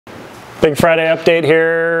Big Friday update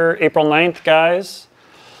here, April 9th, guys.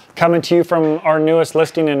 Coming to you from our newest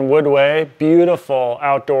listing in Woodway. Beautiful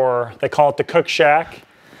outdoor, they call it the Cook Shack.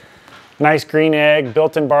 Nice green egg,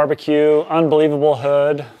 built-in barbecue, unbelievable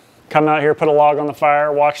hood. Come out here, put a log on the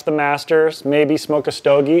fire, watch the Masters, maybe smoke a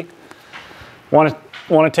stogie. Want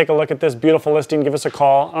to take a look at this beautiful listing, give us a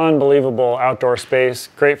call. Unbelievable outdoor space,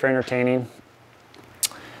 great for entertaining.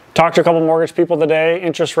 Talked to a couple mortgage people today.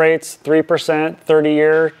 Interest rates, 3%,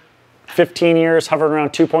 30-year, 15 years, hovering around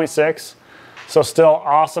 2.6. So still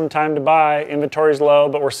awesome time to buy. Inventory's low,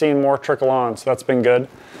 but we're seeing more trickle on, so that's been good.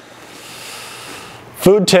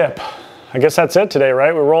 Food tip. I guess that's it today,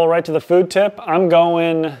 right? We roll right to the food tip. I'm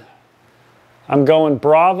going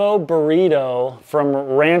Bravo burrito from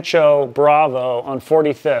Rancho Bravo on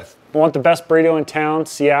 45th. I want the best burrito in town,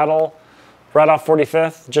 Seattle, right off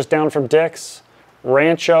 45th, just down from Dick's.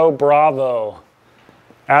 Rancho Bravo.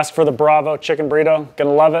 Ask for the Bravo chicken burrito.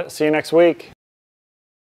 Gonna love it. See you next week.